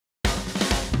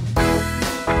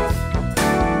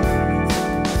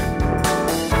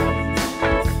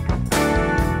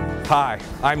Hi,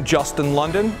 I'm Justin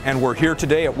London, and we're here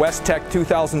today at West Tech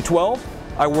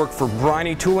 2012. I work for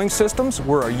Briney Tooling Systems.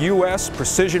 We're a U.S.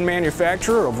 precision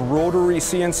manufacturer of rotary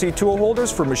CNC tool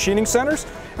holders for machining centers,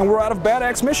 and we're out of Bad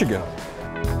Axe, Michigan.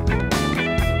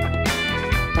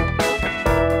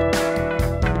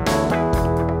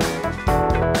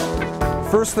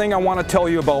 First thing I want to tell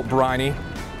you about Briney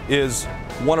is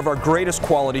one of our greatest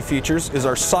quality features is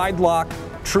our side lock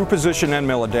true position end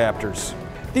mill adapters.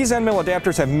 These end mill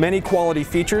adapters have many quality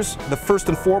features, the first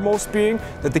and foremost being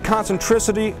that the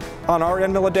concentricity on our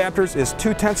end mill adapters is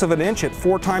 2/10 of an inch at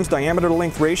 4 times diameter to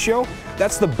length ratio.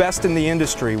 That's the best in the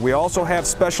industry. We also have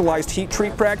specialized heat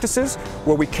treat practices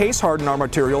where we case harden our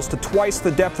materials to twice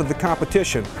the depth of the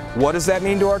competition. What does that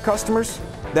mean to our customers?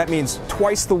 That means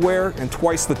twice the wear and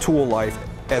twice the tool life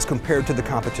as compared to the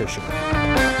competition.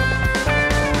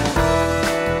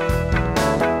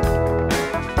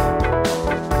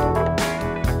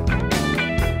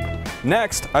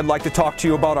 Next, I'd like to talk to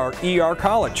you about our ER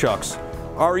collet chucks.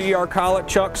 Our ER collet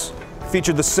chucks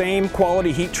feature the same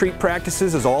quality heat treat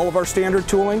practices as all of our standard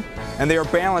tooling, and they are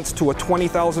balanced to a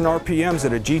 20,000 RPMs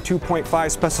at a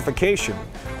G2.5 specification.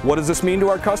 What does this mean to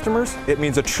our customers? It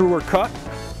means a truer cut,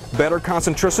 better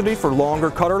concentricity for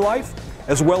longer cutter life,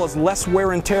 as well as less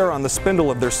wear and tear on the spindle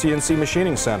of their CNC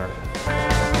machining center.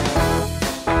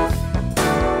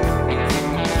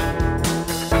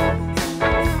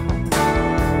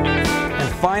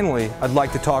 Finally, I'd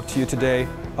like to talk to you today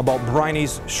about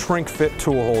Briney's shrink fit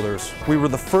tool holders. We were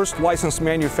the first licensed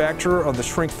manufacturer of the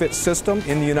shrink fit system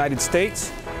in the United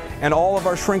States, and all of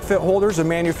our shrink fit holders are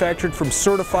manufactured from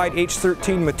certified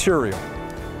H13 material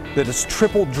that is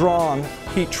triple drawn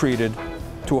heat treated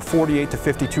to a 48 to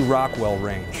 52 Rockwell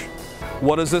range.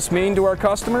 What does this mean to our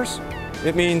customers?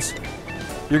 It means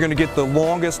you're going to get the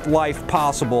longest life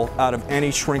possible out of any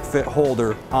shrink fit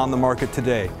holder on the market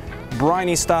today.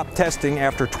 Briney stopped testing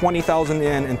after 20,000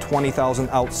 in and 20,000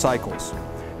 out cycles.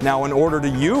 Now, in order to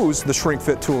use the shrink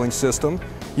fit tooling system,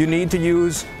 you need to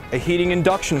use a heating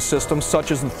induction system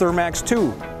such as the Thermax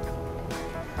 2.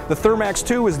 The Thermax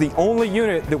 2 is the only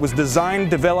unit that was designed,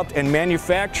 developed, and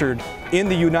manufactured in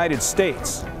the United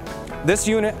States. This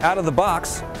unit, out of the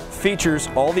box, features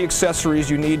all the accessories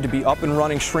you need to be up and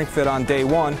running shrink fit on day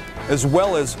one, as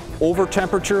well as over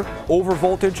temperature, over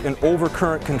voltage, and over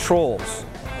current controls.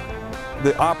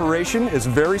 The operation is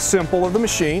very simple of the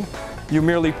machine. You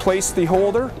merely place the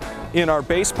holder in our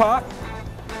base pot,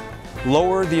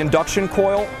 lower the induction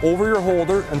coil over your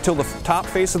holder until the top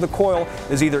face of the coil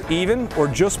is either even or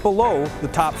just below the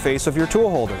top face of your tool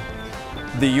holder.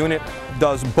 The unit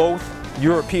does both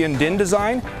European DIN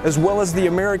design as well as the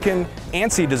American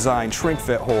ANSI design shrink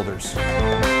fit holders.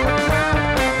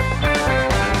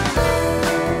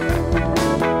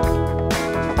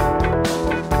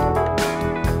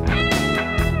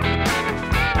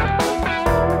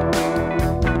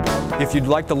 If you'd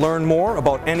like to learn more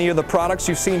about any of the products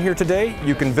you've seen here today,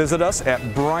 you can visit us at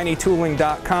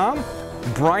BrineyTooling.com.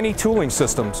 Briney Tooling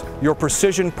Systems, your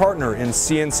precision partner in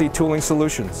CNC tooling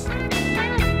solutions.